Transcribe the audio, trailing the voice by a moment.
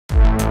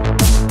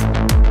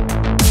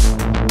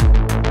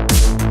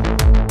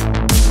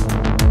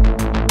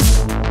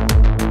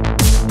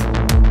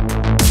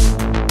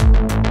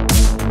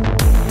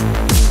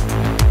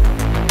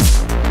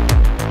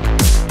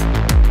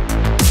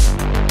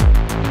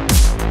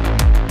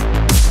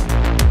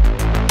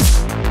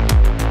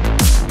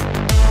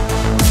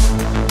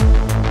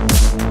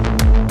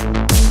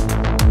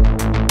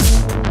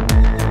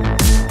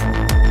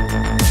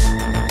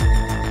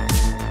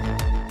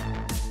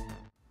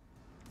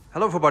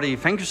everybody,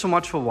 thank you so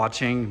much for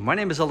watching. My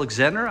name is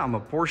Alexander. I'm a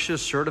Porsche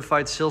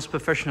Certified Sales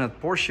Professional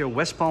at Porsche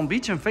West Palm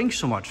Beach, and thank you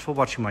so much for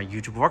watching my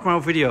YouTube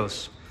walkaround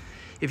videos.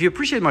 If you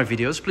appreciate my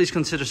videos, please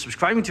consider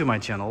subscribing to my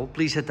channel.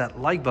 Please hit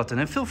that like button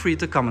and feel free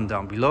to comment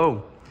down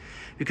below.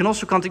 You can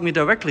also contact me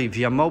directly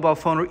via mobile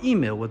phone or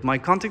email with my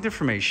contact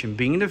information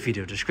being in the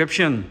video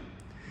description.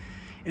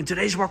 In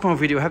today's walkaround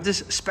video, I have this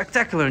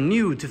spectacular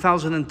new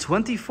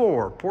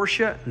 2024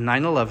 Porsche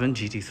 911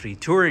 GT3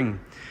 Touring.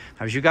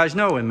 As you guys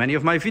know, in many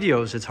of my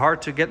videos, it's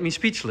hard to get me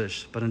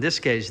speechless, but in this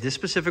case, this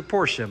specific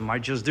Porsche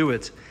might just do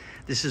it.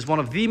 This is one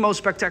of the most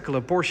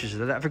spectacular Porsches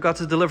that I ever got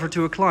to deliver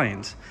to a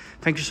client.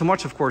 Thank you so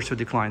much, of course, to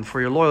the client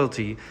for your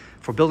loyalty,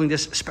 for building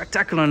this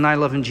spectacular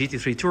 911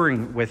 GT3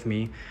 Touring with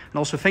me. And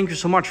also thank you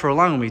so much for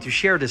allowing me to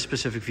share this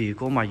specific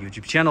vehicle on my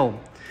YouTube channel.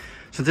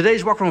 So in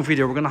today's walkaround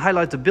video, we're going to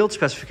highlight the build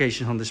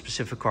specifications on this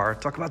specific car,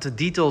 talk about the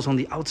details on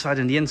the outside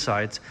and the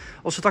inside,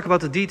 also talk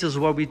about the details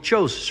of why we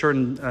chose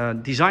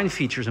certain design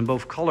features in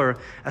both color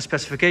and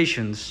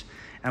specifications,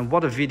 and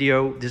what a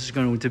video this is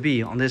going to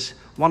be on this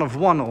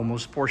one-of-one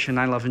almost Porsche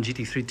 911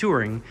 GT3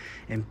 Touring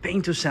in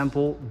paint to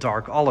sample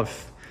dark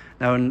olive.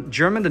 Now in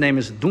German, the name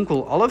is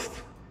Dunkel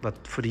Olive,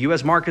 but for the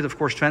US market, of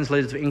course,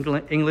 translated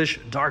to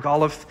English, dark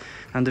olive.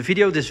 And the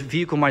video, this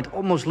vehicle might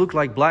almost look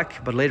like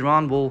black, but later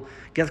on we'll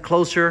get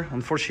closer.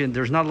 Unfortunately,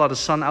 there's not a lot of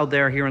sun out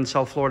there here in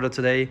South Florida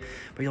today,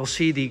 but you'll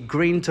see the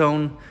green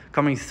tone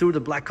coming through the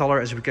black color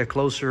as we get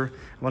closer.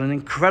 What an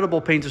incredible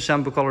paint to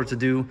sample color to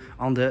do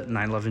on the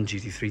 911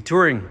 GT3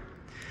 Touring.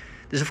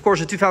 This is, of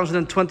course, a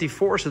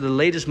 2024, so the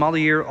latest model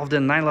year of the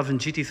 911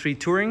 GT3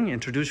 Touring,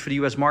 introduced for the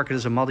US market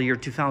as a model year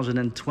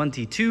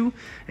 2022.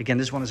 Again,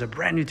 this one is a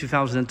brand new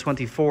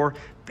 2024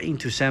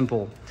 paint to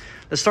sample.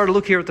 Let's start a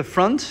look here at the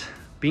front.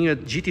 Being a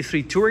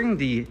GT3 Touring,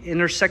 the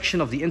inner section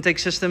of the intake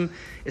system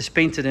is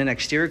painted in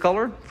exterior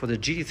color. For the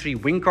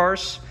GT3 wing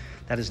cars,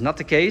 that is not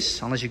the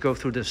case, unless you go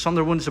through the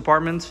Sonderwunsch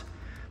department.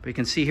 But you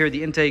can see here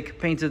the intake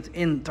painted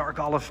in dark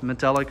olive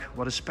metallic.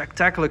 What a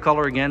spectacular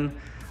color again.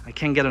 I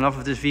can't get enough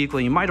of this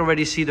vehicle. You might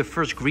already see the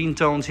first green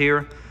tones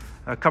here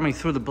coming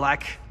through the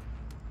black.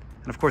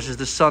 And of course, as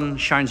the sun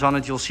shines on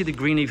it, you'll see the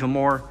green even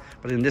more.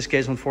 But in this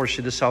case,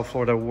 unfortunately, the South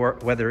Florida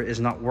weather is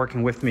not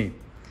working with me.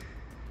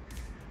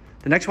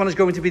 The next one is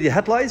going to be the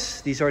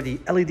headlights. These are the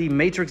LED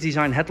matrix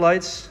design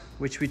headlights,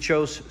 which we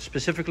chose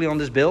specifically on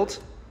this build.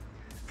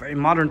 Very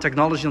modern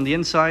technology on the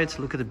inside.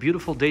 Look at the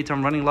beautiful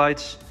daytime running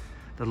lights.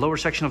 The lower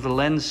section of the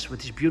lens with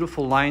these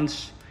beautiful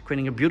lines,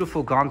 creating a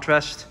beautiful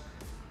contrast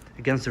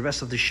against the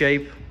rest of the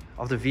shape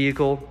of the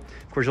vehicle.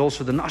 Of course,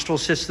 also the nostril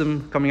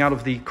system coming out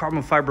of the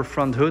carbon fiber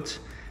front hood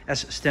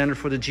as standard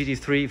for the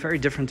GT3, very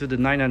different to the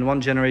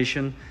 991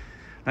 generation.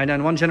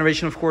 991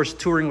 generation, of course,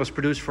 Touring was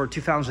produced for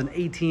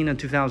 2018 and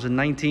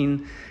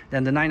 2019.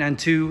 Then the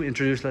 992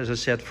 introduced, as I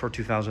said, for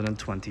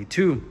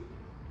 2022.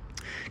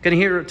 Getting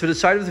here to the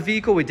side of the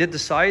vehicle, we did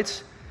decide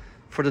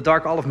for the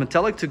dark olive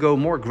metallic to go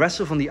more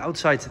aggressive on the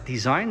outside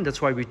design.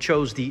 That's why we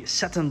chose the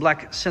satin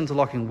black center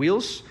locking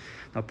wheels.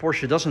 Now,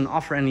 Porsche doesn't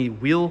offer any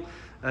wheel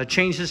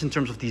changes in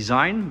terms of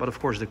design, but of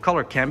course the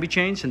color can be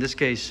changed. In this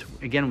case,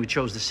 again, we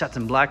chose the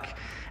satin black.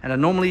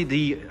 And normally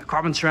the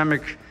carbon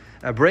ceramic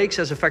brakes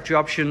as a factory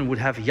option would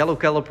have yellow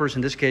calipers.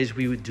 In this case,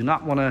 we do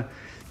not want to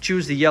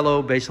choose the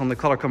yellow based on the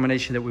color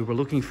combination that we were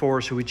looking for.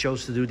 So we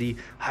chose to do the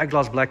high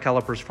gloss black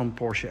calipers from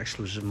Porsche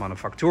Exclusive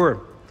Manufaktur.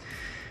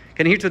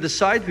 Getting here to the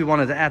side, we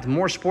wanted to add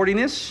more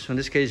sportiness. So in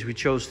this case, we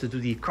chose to do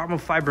the carbon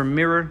fiber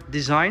mirror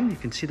design. You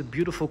can see the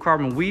beautiful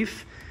carbon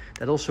weave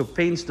that also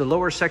paints the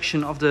lower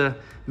section of the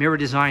mirror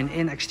design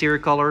in exterior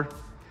color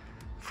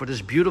for this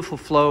beautiful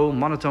flow,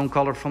 monotone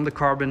color from the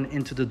carbon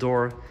into the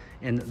door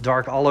in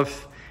dark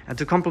olive. And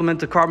to complement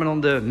the carbon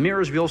on the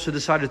mirrors, we also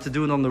decided to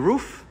do it on the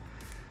roof.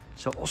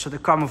 So also the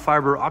carbon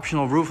fiber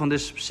optional roof on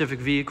this specific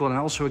vehicle. And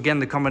also, again,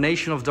 the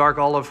combination of dark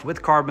olive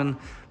with carbon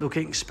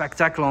looking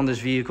spectacular on this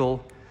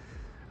vehicle.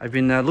 I've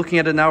been looking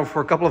at it now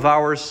for a couple of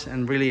hours.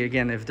 And really,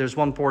 again, if there's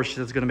one Porsche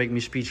that's going to make me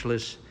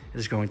speechless, it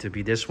is going to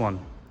be this one.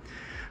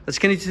 Let's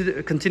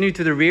continue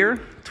to the rear.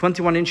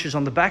 21 inches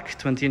on the back,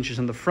 20 inches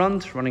on the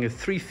front, running a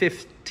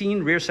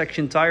 315 rear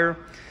section tire.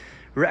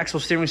 Rear axle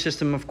steering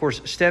system, of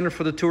course, standard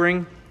for the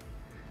Touring.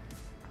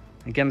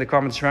 Again, the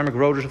carbon ceramic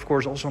rotors, of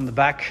course, also on the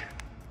back.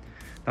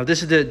 Now,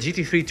 this is the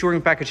GT3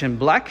 Touring package in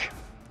black.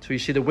 So you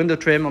see the window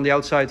trim on the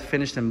outside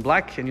finished in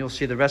black, and you'll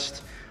see the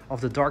rest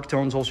of the dark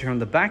tones also here on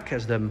the back,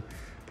 as the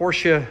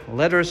Porsche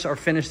leathers are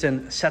finished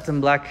in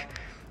satin black,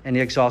 and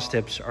the exhaust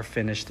tips are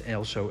finished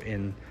also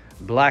in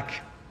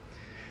black.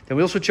 Then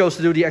we also chose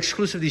to do the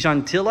exclusive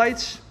design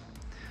taillights.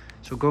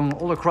 So going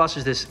all across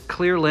is this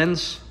clear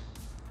lens,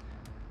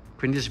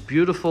 creating this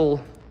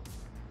beautiful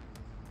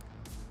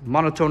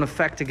monotone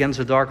effect against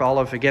the dark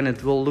olive. Again,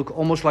 it will look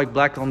almost like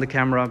black on the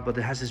camera, but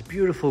it has this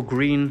beautiful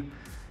green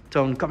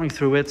tone coming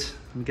through it.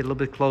 Let me get a little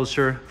bit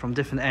closer from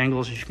different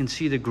angles. As you can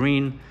see the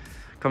green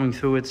coming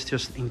through, it's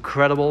just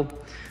incredible.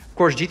 Of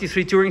course,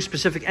 GT3 Touring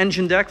specific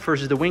engine deck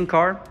versus the wing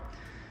car.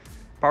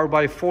 Powered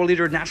by a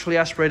 4-liter naturally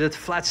aspirated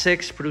flat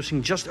six,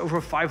 producing just over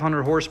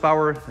 500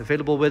 horsepower,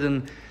 available with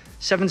an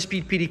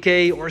 7-speed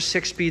PDK or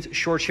 6-speed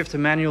short shifter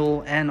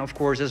manual. And of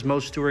course, as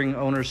most touring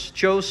owners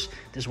chose,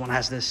 this one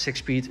has the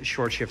 6-speed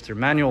short shifter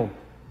manual.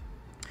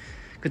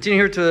 Continue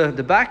here to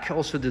the back,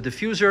 also the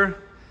diffuser.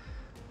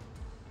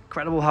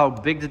 Incredible how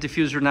big the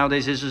diffuser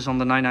nowadays is on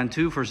the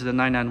 992 versus the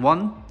 991.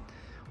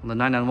 On the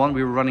 991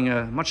 we were running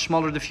a much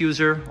smaller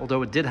diffuser,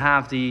 although it did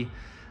have the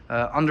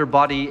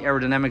underbody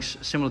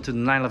aerodynamics similar to the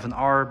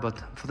 911R, but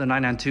for the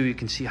 992 you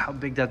can see how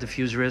big that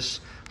diffuser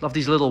is. Love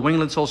these little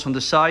winglets also on the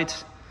side.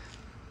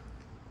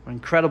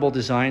 Incredible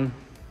design.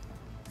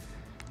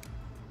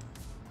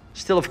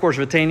 Still, of course,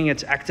 retaining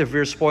its active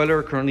rear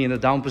spoiler, currently in the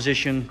down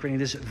position, creating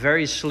this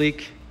very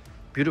sleek,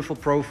 beautiful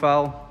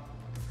profile.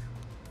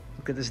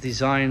 Look at this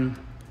design.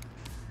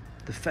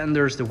 The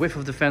fenders, the width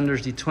of the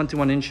fenders, the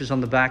 21 inches on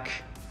the back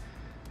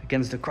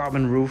against the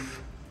carbon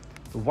roof.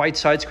 The white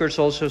side skirts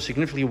also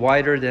significantly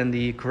wider than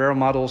the Carrera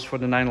models for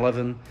the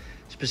 911,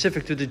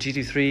 specific to the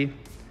GT3,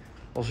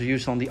 also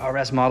used on the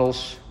RS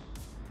models.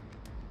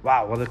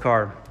 Wow, what a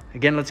car.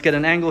 Again, let's get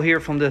an angle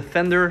here from the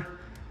fender,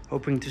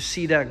 hoping to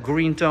see that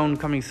green tone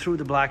coming through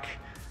the black.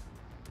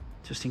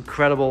 Just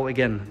incredible.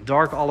 Again,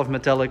 dark olive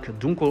metallic,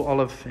 dunkel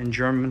olive in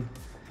German.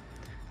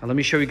 Now let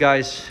me show you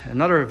guys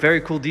another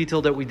very cool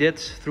detail that we did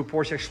through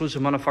Porsche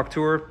Exclusive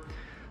Manufaktur.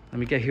 Let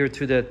me get here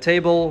to the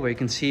table where you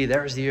can see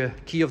there's the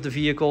key of the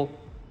vehicle.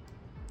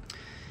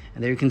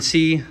 And there you can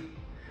see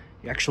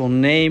the actual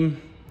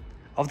name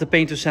of the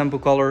paint to sample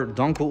color,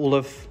 dunkel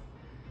olive,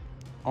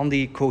 on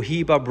the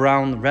Cohiba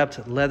brown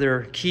wrapped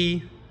leather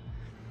key.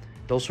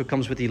 It also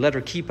comes with the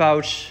leather key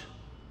pouch.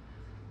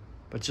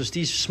 But just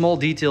these small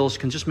details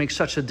can just make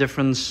such a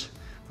difference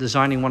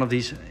designing one of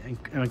these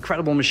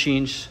incredible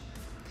machines.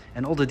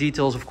 And all the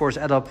details, of course,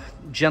 add up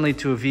generally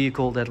to a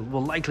vehicle that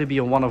will likely be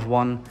a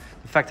one-of-one.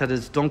 The fact that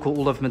it's dunkel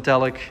olive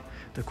metallic,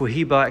 the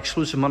Cohiba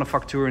Exclusive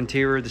Manufaktur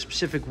interior, the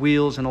specific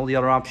wheels and all the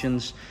other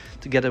options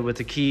together with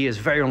the key is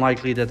very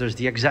unlikely that there's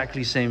the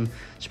exactly same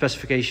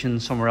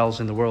specification somewhere else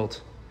in the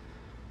world.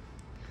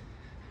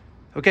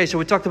 Okay, so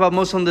we talked about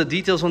most of the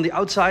details on the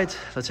outside.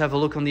 Let's have a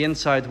look on the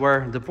inside,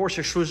 where the Porsche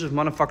Exclusive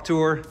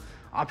Manufaktur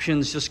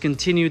options just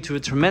continue to a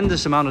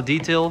tremendous amount of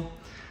detail.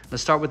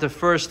 Let's start with the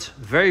first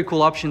very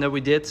cool option that we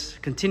did.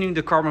 Continuing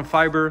the carbon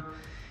fiber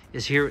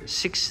is here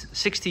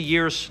 60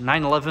 years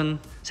 911,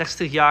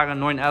 60 Jahre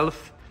 911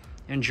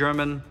 in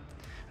German.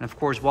 And of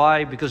course,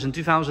 why? Because in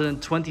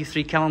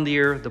 2023 calendar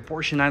year, the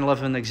Porsche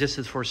 911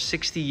 existed for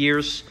 60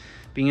 years,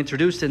 being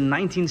introduced in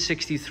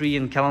 1963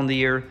 in calendar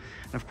year.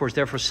 And of course,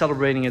 therefore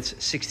celebrating its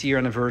 60-year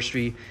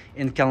anniversary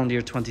in calendar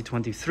year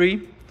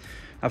 2023.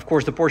 Of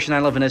course, the Porsche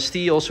 911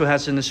 ST also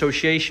has an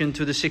association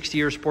to the 60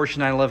 years Porsche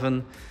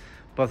 911.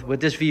 But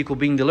with this vehicle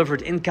being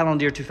delivered in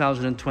calendar year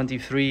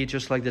 2023,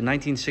 just like the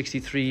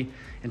 1963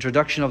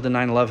 introduction of the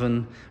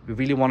 911, we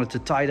really wanted to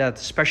tie that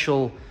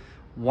special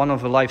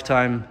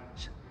one-of-a-lifetime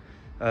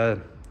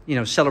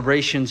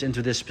celebrations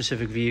into this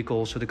specific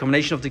vehicle. So the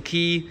combination of the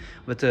key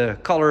with the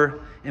color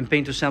in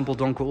paint to sample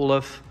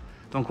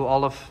dunkel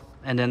olive,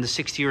 and then the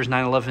 60 years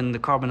 911, the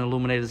carbon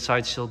illuminated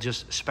side still,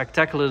 just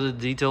spectacular, the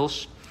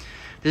details.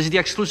 This is the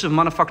Exclusive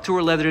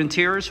Manufaktur leather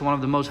interiors, one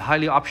of the most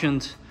highly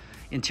optioned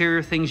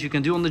interior things you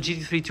can do on the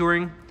GT3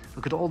 Touring.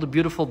 Look at all the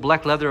beautiful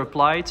black leather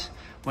applied.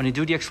 When you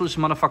do the Exclusive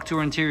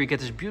Manufaktur interior, you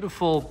get this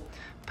beautiful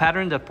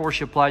pattern that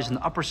Porsche applies in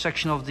the upper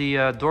section of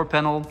the door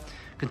panel.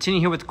 Continue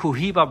here with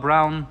Cohiba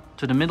brown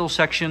to the middle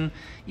section.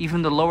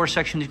 Even the lower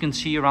section you can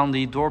see around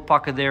the door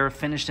pocket there,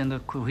 finished in the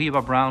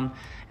Cohiba brown.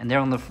 And there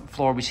on the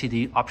floor we see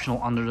the optional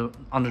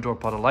underdoor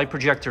puddle light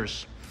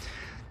projectors.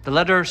 The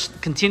leather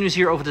continues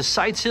here over the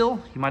side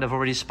sill. You might have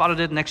already spotted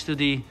it next to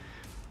the,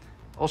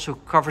 also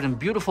covered in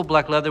beautiful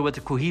black leather with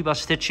the Cohiba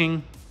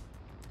stitching.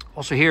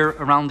 Also here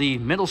around the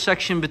middle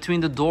section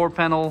between the door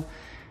panel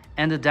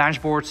and the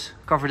dashboard,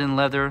 covered in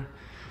leather.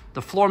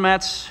 The floor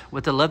mats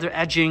with the leather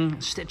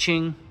edging,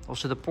 stitching.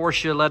 Also the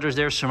Porsche leathers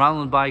there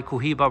surrounded by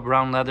Cohiba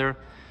brown leather.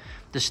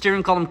 The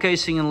steering column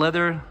casing in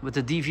leather with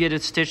the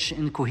deviated stitch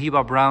in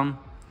Cohiba brown.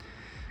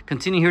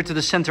 Continue here to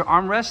the center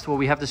armrest, where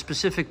we have the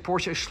specific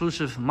Porsche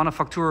Exclusive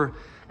Manufaktur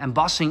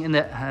embossing in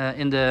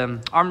the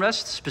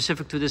armrest,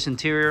 specific to this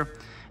interior.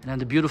 And then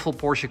the beautiful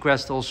Porsche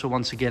crest also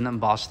once again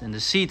embossed in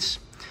the seats.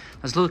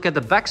 Let's look at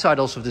the backside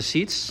also of the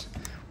seats,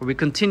 where we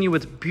continue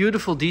with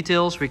beautiful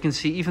details. We can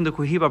see even the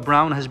Cohiba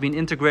brown has been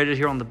integrated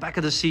here on the back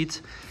of the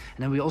seat.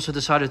 And then we also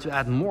decided to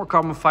add more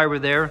carbon fiber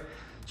there.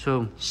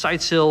 So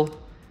side sill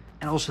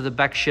and also the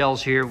back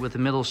shells here with the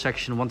middle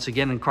section once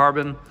again in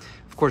carbon.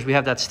 Of course, we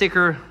have that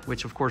sticker,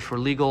 which of course for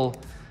legal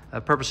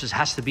purposes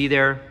has to be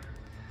there.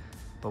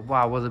 But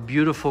wow, what a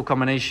beautiful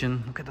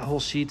combination. Look at the whole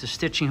seat, the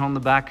stitching on the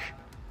back.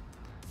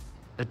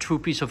 A true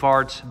piece of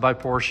art by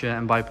Porsche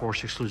and by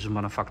Porsche Exclusive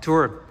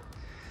Manufaktur.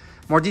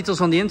 More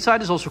details on the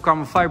inside is also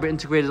carbon fiber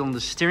integrated on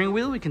the steering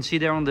wheel. We can see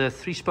there on the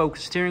 3-spoke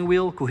steering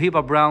wheel,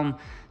 Cohiba brown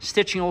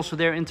stitching also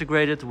there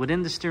integrated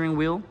within the steering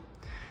wheel.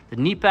 The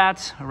knee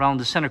pad around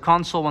the center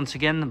console, once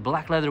again,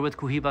 black leather with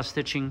Cohiba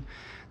stitching.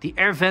 The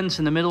air vents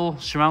in the middle,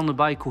 surrounded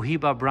by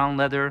Cohiba brown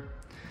leather.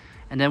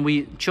 And then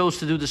we chose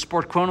to do the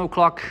sport chrono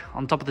clock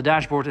on top of the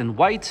dashboard in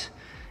white.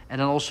 And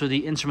then also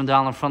the instrument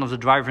dial in front of the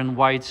driver in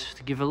white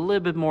to give a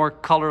little bit more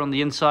color on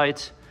the inside.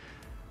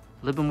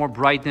 A little bit more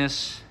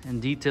brightness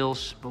and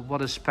details. But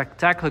what a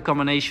spectacular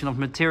combination of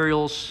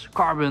materials.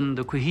 Carbon,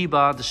 the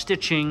Cohiba, the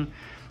stitching.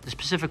 The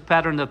specific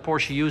pattern that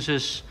Porsche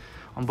uses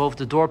on both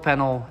the door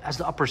panel as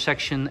the upper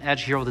section,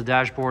 edge here of the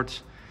dashboard.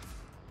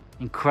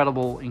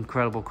 Incredible,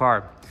 incredible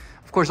car.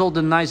 Of course, all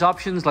the nice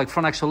options like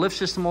front axle lift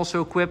system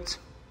also equipped.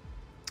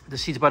 The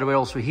seats, by the way,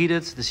 also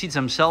heated. The seats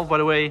themselves, by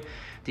the way,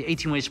 the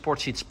 18-way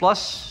Sport Seats Plus,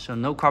 so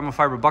no carbon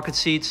fiber bucket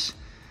seats.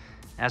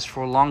 As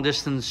for long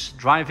distance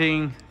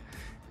driving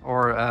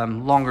or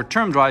longer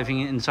term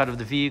driving inside of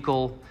the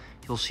vehicle,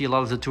 you'll see a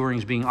lot of the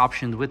Tourings being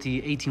optioned with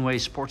the 18-way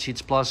Sport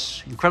Seats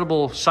Plus.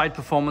 Incredible side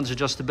performance,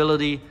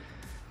 adjustability,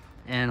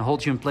 and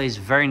holds you in place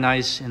very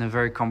nice in a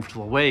very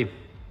comfortable way.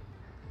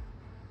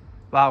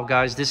 Wow,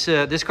 guys,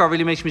 this car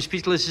really makes me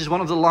speechless. This is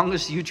one of the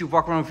longest YouTube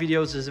walk-around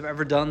videos I've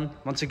ever done.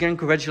 Once again,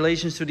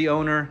 congratulations to the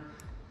owner.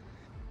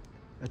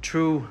 A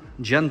true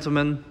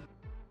gentleman.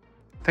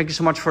 Thank you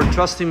so much for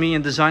trusting me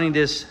in designing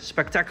this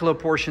spectacular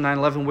Porsche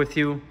 911 with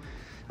you.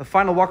 A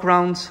final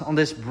walk-around on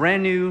this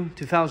brand new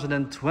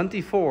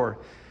 2024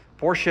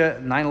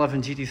 Porsche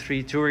 911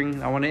 GT3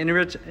 Touring. I want to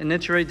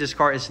reiterate, this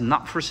car is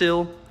not for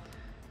sale.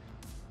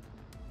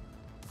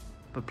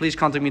 But please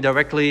contact me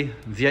directly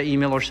via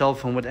email or cell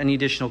phone with any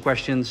additional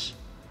questions.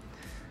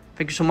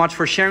 Thank you so much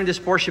for sharing this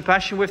Porsche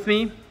passion with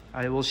me.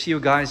 I will see you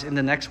guys in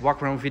the next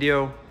walk-around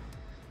video.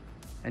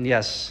 And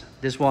yes,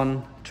 this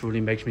one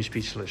truly makes me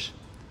speechless.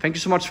 Thank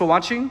you so much for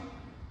watching.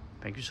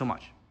 Thank you so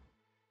much.